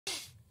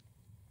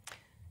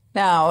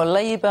Now,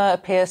 Labour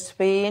appears to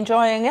be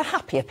enjoying a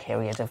happier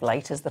period of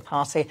late as the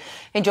party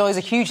enjoys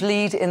a huge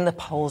lead in the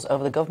polls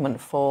over the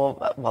government for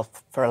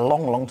a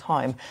long, long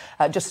time.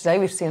 Just today,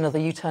 we've seen another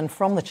U-turn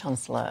from the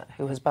Chancellor,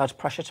 who has bowed to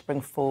pressure to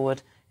bring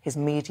forward his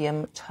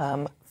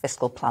medium-term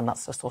fiscal plan,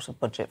 that's the sort of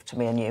budget to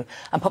me and you,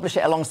 and publish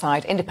it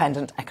alongside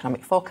independent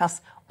economic forecasts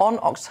on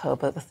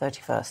October the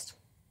 31st.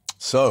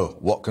 So,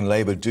 what can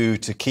Labour do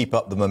to keep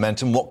up the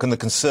momentum? What can the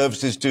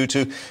Conservatives do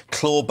to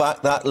claw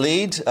back that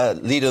lead?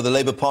 Leader of the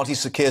Labour Party,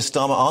 Sir Keir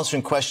Starmer,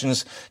 answering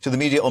questions to the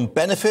media on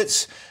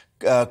benefits,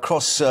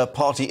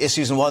 cross-party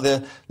issues and why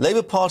the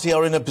Labour Party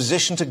are in a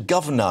position to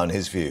govern now, in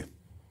his view.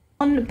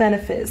 On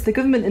benefits, the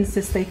government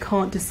insists they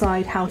can't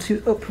decide how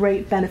to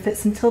uprate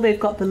benefits until they've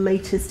got the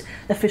latest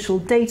official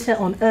data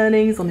on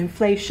earnings, on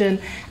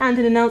inflation, and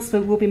an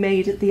announcement will be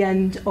made at the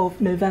end of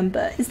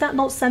November. Is that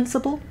not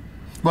sensible?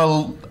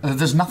 Well,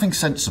 there's nothing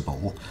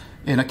sensible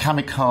in a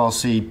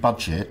kamikaze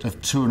budget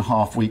of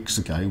 2.5 weeks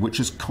ago, which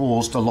has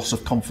caused a loss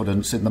of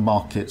confidence in the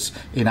markets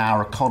in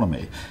our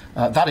economy.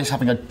 That is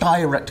having a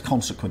direct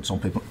consequence on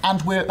people.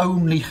 And we're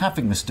only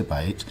having this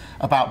debate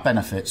about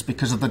benefits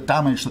because of the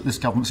damage that this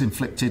government's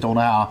inflicted on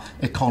our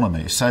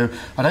economy. So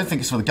I don't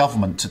think it's for the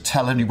government to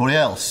tell anybody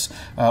else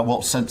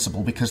what's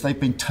sensible, because they've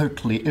been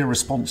totally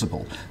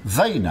irresponsible.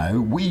 They know,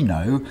 we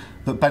know,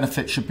 that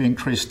benefits should be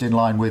increased in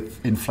line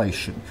with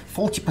inflation.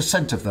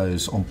 40% of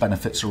those on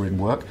benefits are in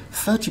work,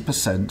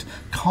 30%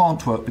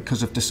 can't work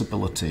because of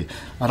disability.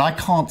 And I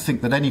can't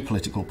think that any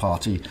political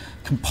party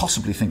can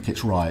possibly think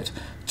it's right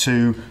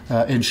to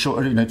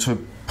ensure,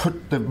 to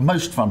put the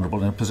most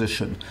vulnerable in a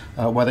position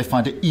where they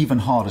find it even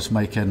harder to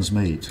make ends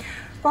meet.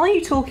 Are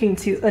you talking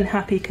to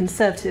unhappy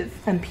Conservative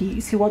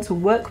MPs who want to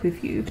work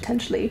with you,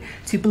 potentially,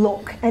 to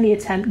block any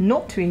attempt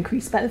not to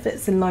increase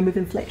benefits in line with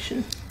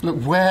inflation?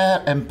 Look, where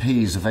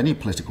MPs of any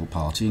political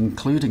party,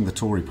 including the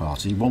Tory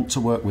party, want to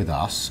work with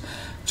us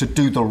to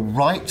do the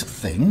right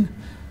thing,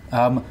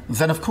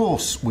 then of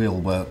course we'll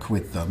work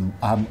with them.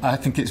 I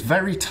think it's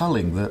very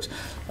telling that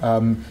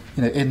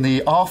in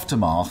the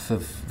aftermath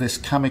of this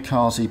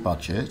kamikaze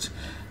budget,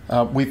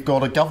 we've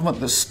got a government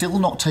that's still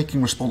not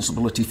taking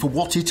responsibility for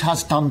what it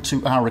has done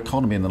to our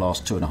economy in the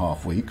last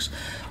 2.5 weeks.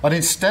 And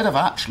instead of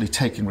actually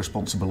taking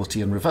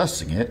responsibility and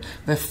reversing it,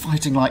 they're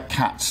fighting like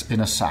cats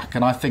in a sack.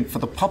 And I think for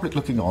the public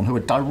looking on, who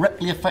are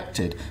directly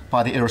affected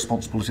by the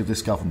irresponsibility of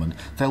this government,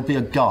 they'll be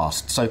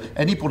aghast. So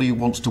anybody who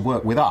wants to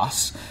work with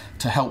us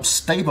to help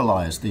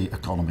stabilise the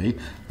economy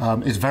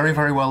is very,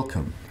 very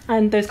welcome.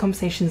 And those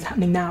conversations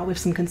happening now with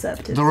some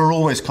Conservatives? There are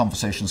always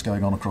conversations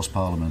going on across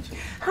Parliament.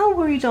 How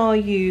worried are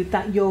you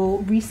that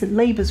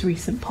Labour's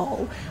recent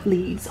poll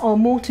leads are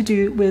more to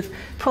do with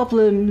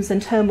problems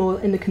and turmoil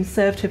in the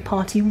Conservative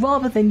Party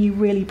rather than you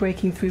really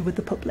breaking through with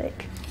the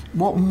public?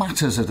 What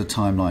matters at a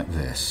time like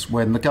this,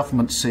 when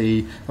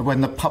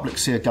the public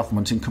see a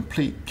government in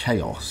complete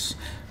chaos,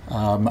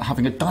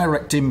 having a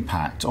direct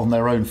impact on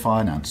their own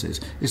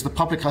finances, is the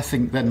public, I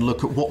think, then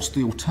look at what's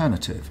the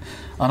alternative.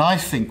 And I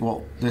think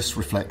what this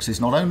reflects is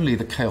not only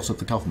the chaos of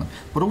the government,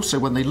 but also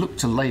when they look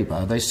to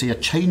Labour, they see a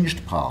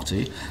changed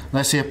party,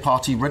 they see a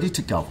party ready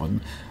to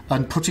govern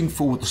and putting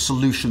forward the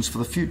solutions for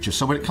the future.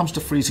 So when it comes to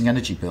freezing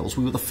energy bills,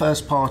 we were the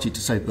first party to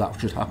say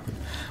that should happen.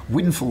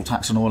 Windfall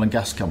tax on oil and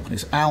gas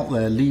companies out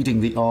there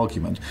leading the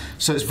argument.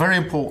 So it's very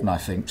important, I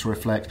think, to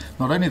reflect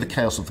not only the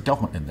chaos of the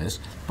government in this,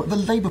 but the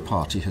Labour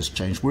Party has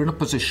changed. We're in a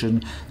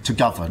position to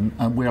govern,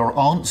 and we are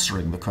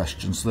answering the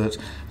questions that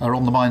are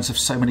on the minds of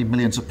so many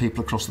millions of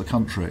people across the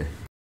country.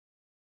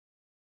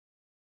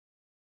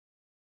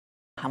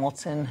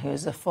 Hamilton,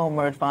 who's a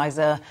former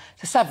advisor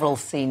to several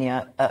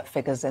senior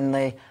figures in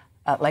the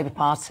Labour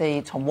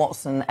Party, Tom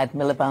Watson, Ed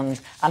Miliband,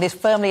 and is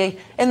firmly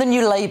in the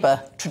new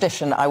Labour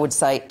tradition, I would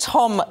say.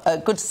 Tom,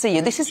 good to see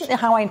you. This isn't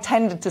how I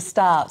intended to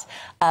start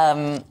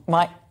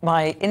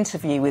my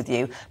interview with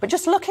you, but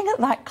just looking at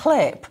that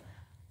clip,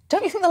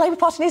 don't you think the Labour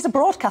Party needs a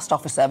broadcast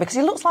officer? Because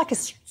he looks like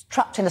he's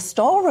trapped in a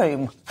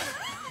storeroom.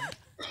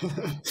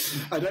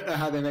 I don't know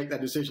how they make their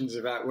decisions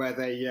about where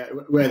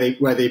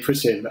they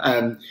put him.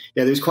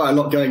 There's quite a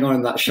lot going on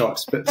in that shot,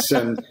 but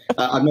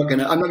I'm not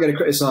going to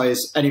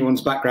criticise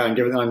anyone's background,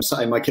 given that I'm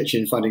sat in my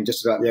kitchen finding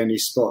just about the only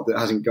spot that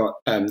hasn't got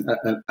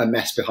a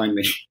mess behind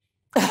me.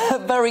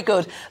 Very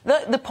good.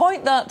 The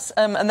point that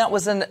and that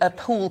was a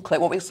pool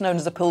clip, what was known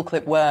as a pool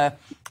clip, where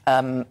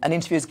an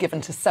interview is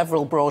given to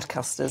several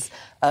broadcasters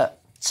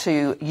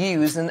to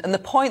use. And the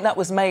point that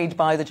was made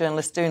by the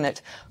journalist doing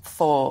it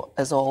for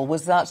us all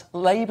was that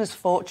Labour's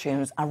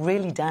fortunes are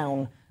really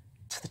down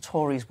to the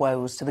Tories'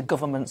 woes, to the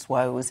government's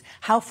woes.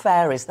 How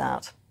fair is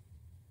that?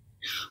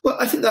 Well,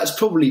 I think that's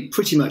probably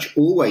pretty much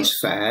always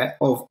fair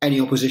of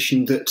any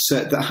opposition that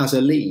has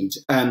a lead.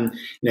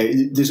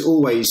 There's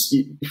always,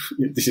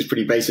 this is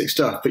pretty basic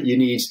stuff, but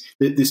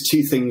there's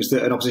two things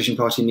that an opposition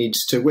party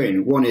needs to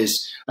win. One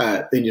is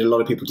they need a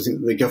lot of people to think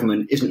that the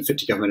government isn't fit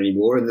to govern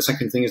anymore, and the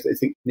second thing is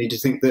they need to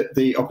think that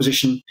the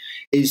opposition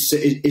is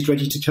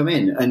ready to come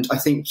in. And I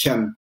think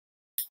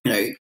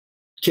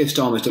Keir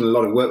Starmer has done a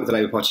lot of work with the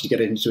Labour Party to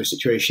get it into a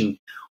situation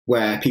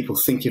where people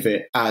think of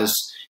it as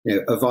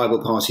a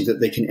viable party that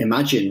they can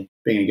imagine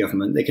being a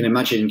government. They can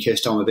imagine Keir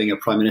Starmer being a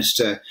prime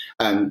minister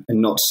and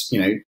not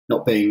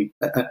being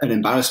an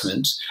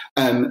embarrassment.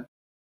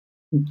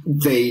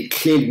 They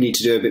clearly need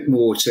to do a bit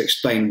more to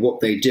explain what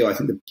they do. I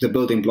think the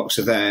building blocks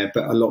are there,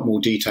 but a lot more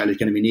detail is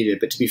going to be needed.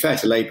 But to be fair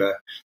to Labour,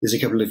 there's a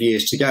couple of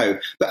years to go.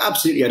 But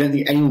absolutely, I don't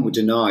think anyone would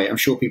deny, I'm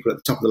sure people at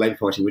the top of the Labour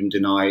Party wouldn't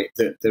deny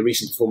that the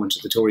recent performance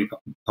of the Tory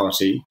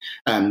party,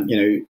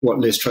 what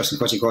Liz Truss and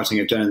Kwasi Kwarteng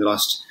have done in the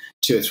last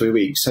 2 or 3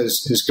 weeks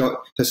has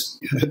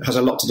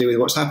a lot to do with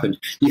what's happened.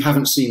 You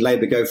haven't seen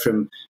Labour go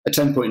from a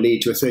 10-point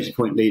lead to a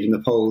 30-point lead in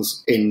the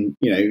polls in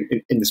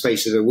the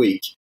space of a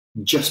week,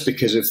 just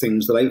because of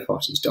things the Labour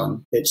Party's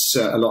done. It's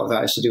a lot of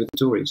that is to do with the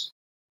Tories.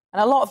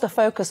 And a lot of the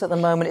focus at the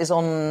moment is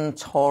on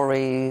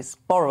Tories'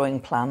 borrowing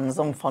plans,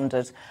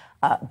 unfunded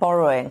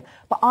borrowing.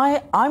 But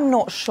I'm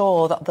not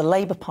sure that the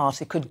Labour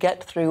Party could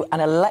get through an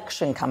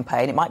election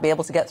campaign. It might be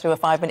able to get through a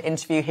 5-minute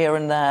interview here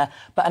and there,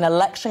 but an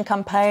election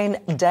campaign,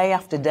 day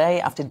after day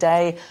after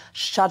day,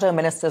 shadow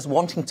ministers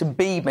wanting to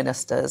be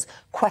ministers,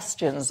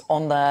 questions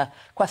on their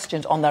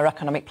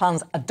economic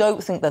plans. I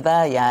don't think they're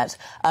there yet.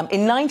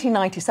 In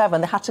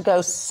 1997, they had to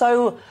go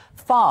so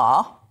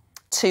far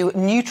to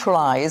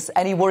neutralise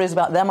any worries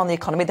about them on the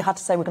economy. They had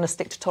to say, we're going to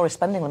stick to Tory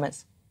spending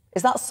limits.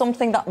 Is that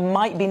something that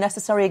might be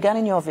necessary again,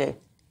 in your view?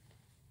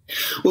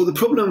 Well, the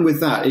problem with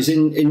that is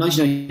in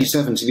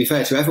 1997, to be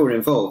fair to everyone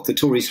involved, the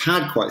Tories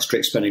had quite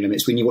strict spending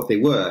limits. We knew what they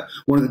were.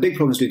 One of the big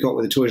problems we've got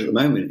with the Tories at the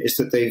moment is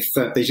that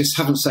they just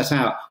haven't set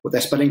out what their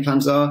spending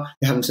plans are.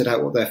 They haven't set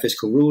out what their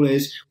fiscal rule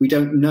is. We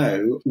don't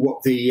know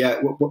what the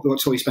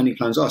what Tory spending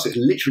plans are. So it's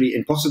literally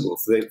impossible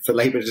for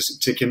Labour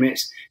to commit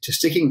to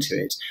sticking to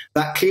it.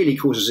 That clearly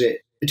causes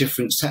it a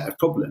different set of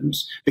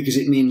problems, because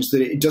it means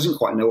that it doesn't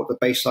quite know what the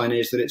baseline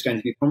is that it's going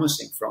to be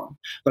promising from.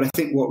 But I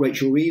think what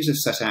Rachel Reeves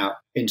has set out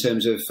in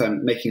terms of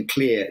making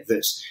clear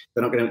that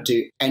they're not going to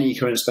do any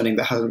current spending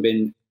that hasn't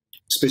been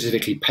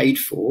specifically paid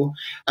for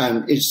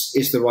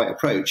is the right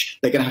approach.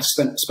 They're going to have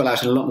to spell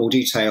out in a lot more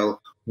detail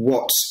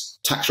what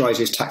tax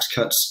rises, tax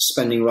cuts,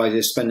 spending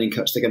rises, spending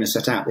cuts they're going to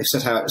set out. They've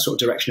set out a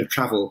sort of direction of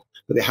travel,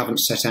 but they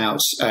haven't set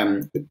out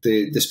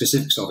the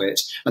specifics of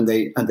it, and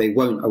they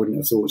won't, I wouldn't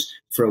have thought,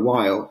 for a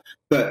while.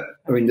 But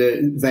I mean,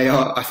 they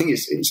are. I think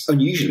it's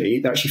unusually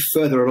they're actually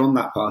further along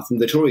that path than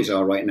the Tories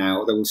are right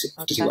now. Although we'll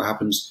have to see what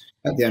happens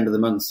at the end of the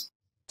month.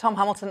 Tom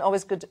Hamilton,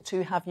 always good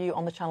to have you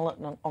on the channel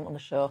and on the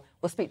show.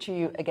 We'll speak to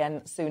you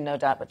again soon, no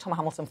doubt. But Tom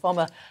Hamilton,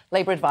 former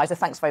Labour advisor,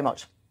 thanks very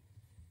much.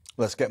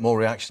 Let's get more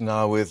reaction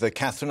now with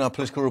Catherine, our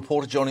political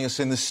reporter, joining us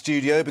in the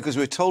studio, because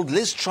we're told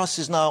Liz Truss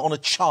is now on a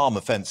charm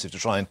offensive to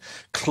try and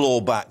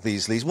claw back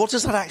these leads. What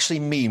does that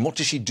actually mean? What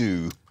does she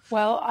do?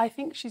 Well, I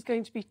think she's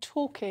going to be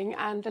talking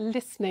and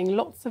listening,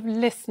 lots of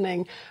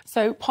listening.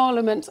 So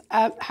Parliament,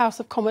 House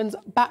of Commons,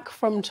 back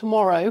from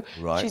tomorrow.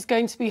 Right. She's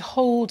going to be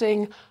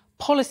holding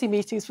policy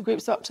meetings for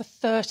groups of up to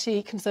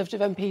 30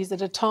 Conservative MPs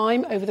at a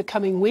time over the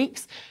coming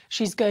weeks.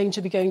 She's going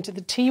to be going to the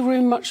tea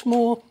room much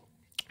more.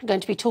 Going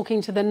to be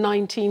talking to the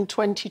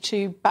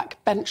 1922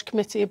 backbench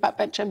committee of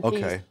backbench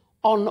MPs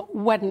on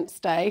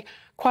Wednesday.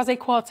 Kwasi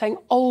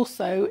Kwarteng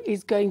also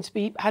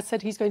has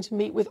said he's going to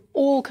meet with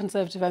all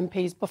Conservative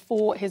MPs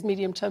before his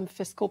medium-term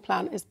fiscal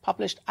plan is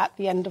published at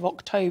the end of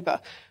October.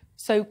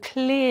 So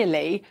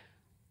clearly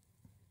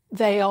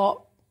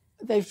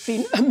they've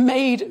been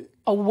made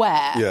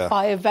aware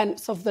by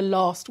events of the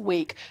last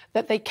week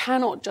that they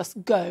cannot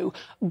just go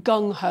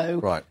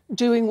gung-ho,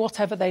 doing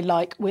whatever they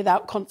like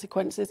without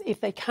consequences.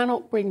 If they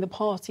cannot bring the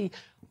party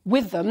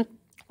with them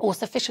or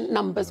sufficient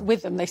numbers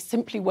with them, they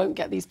simply won't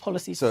get these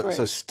policies through.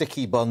 So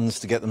sticky buns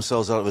to get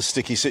themselves out of a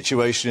sticky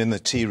situation in the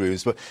tea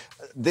rooms. But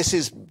this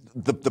is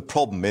the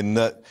problem, in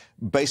that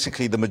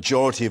basically the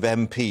majority of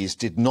MPs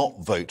did not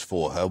vote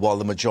for her, while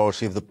the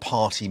majority of the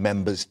party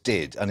members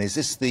did. And is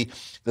this the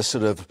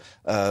sort of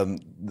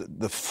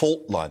the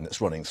fault line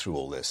that's running through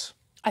all this?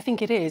 I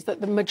think it is,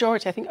 that the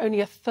majority, I think only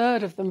a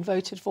third of them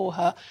voted for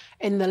her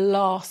in the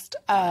last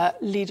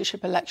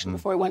leadership election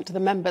before it went to the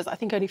members. I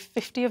think only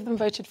 50 of them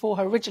voted for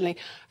her originally.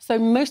 So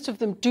most of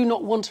them do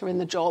not want her in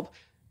the job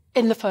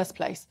in the first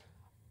place.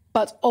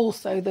 But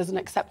also there's an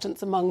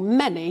acceptance among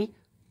many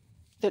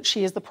that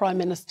she is the Prime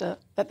Minister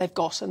that they've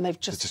got, and they've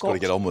just got to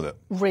get on with it.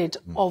 Rid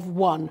of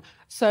one.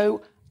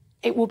 So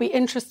it will be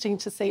interesting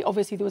to see.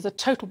 Obviously, there was a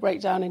total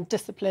breakdown in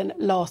discipline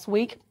last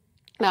week.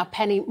 Now,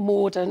 Penny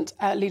Mordaunt,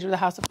 Leader of the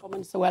House of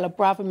Commons, Suella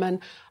Braverman,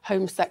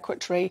 Home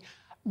Secretary,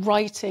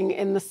 writing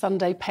in the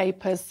Sunday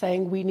papers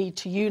saying we need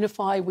to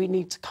unify, we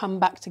need to come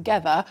back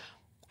together,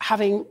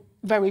 having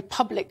very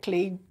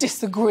publicly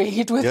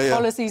disagreed with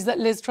policies that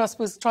Liz Truss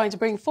was trying to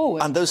bring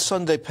forward. And those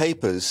Sunday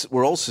papers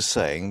were also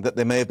saying that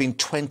there may have been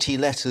 20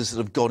 letters that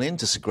have gone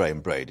into Sir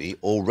Graham Brady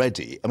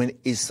already. I mean,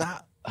 is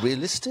that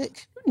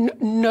realistic?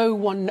 no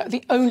one,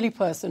 the only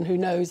person who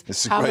knows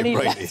how many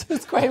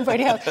letters Graham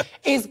Brady has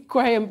is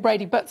Graham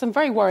Brady. But some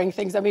very worrying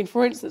things. I mean,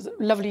 for instance,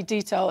 lovely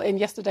detail in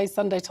yesterday's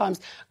Sunday Times,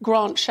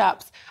 Grant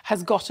Shapps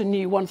has got a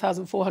new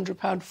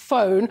 £1,400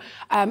 phone.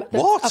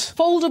 What? A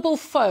foldable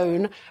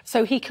phone,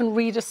 so he can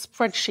read a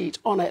spreadsheet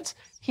on it.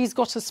 He's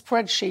got a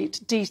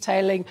spreadsheet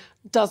detailing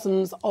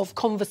dozens of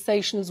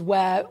conversations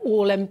where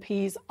all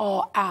MPs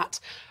are at.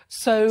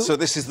 So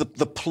this is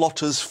the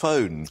plotter's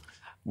phone.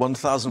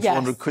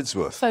 1,400 quid's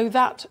worth. So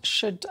that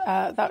should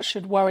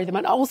worry them.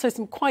 And also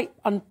some quite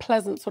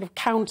unpleasant sort of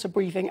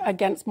counter-briefing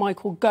against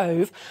Michael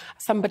Gove.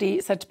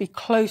 Somebody said to be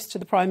close to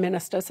the Prime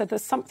Minister, said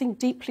there's something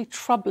deeply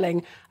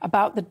troubling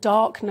about the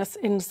darkness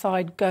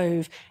inside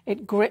Gove.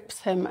 It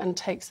grips him and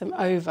takes him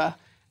over.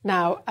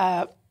 Now,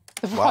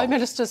 the Prime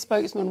Minister's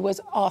spokesman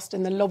was asked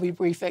in the lobby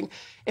briefing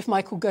if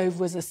Michael Gove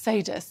was a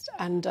sadist,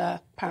 and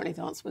apparently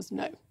the answer was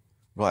no.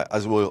 Right,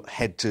 as we'll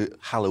head to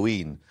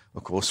Halloween,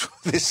 of course,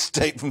 this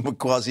statement from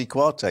Kwasi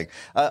Kwarteng.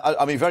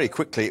 I mean, very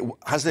quickly,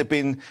 has there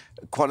been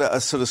quite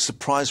a sort of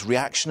surprise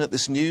reaction at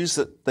this news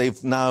that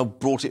they've now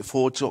brought it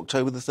forward to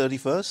October the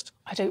 31st?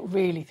 I don't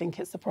really think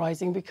it's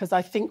surprising, because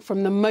I think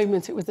from the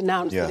moment it was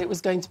announced that it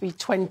was going to be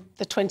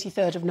the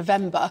 23rd of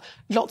November,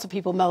 lots of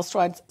people, Mel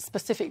Stride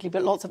specifically,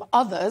 but lots of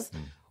others,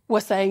 were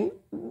saying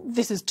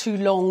this is too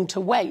long to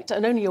wait.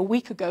 And only a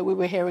week ago we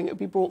were hearing it would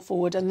be brought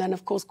forward. And then,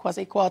 of course,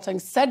 Kwasi Kwarteng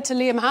said to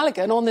Liam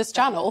Halligan on this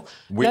channel,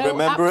 we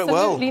remember it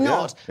well. Absolutely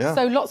not. Yeah.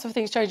 So lots of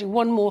things changing.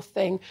 One more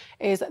thing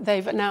is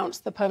they've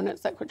announced the Permanent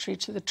Secretary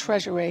to the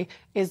Treasury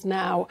is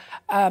now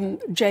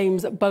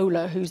James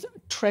Bowler, who's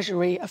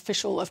Treasury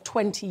official of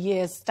 20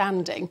 years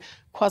standing.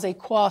 Kwasi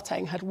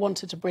Kwarteng had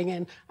wanted to bring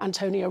in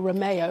Antonio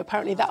Romeo.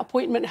 Apparently that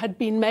appointment had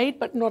been made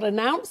but not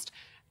announced.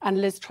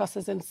 And Liz Truss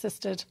has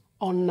insisted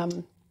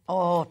on...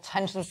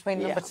 tension between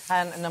number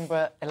 10 and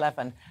number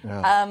 11.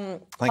 Yeah.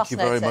 Thank you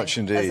very much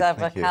indeed. As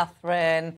ever, Catherine.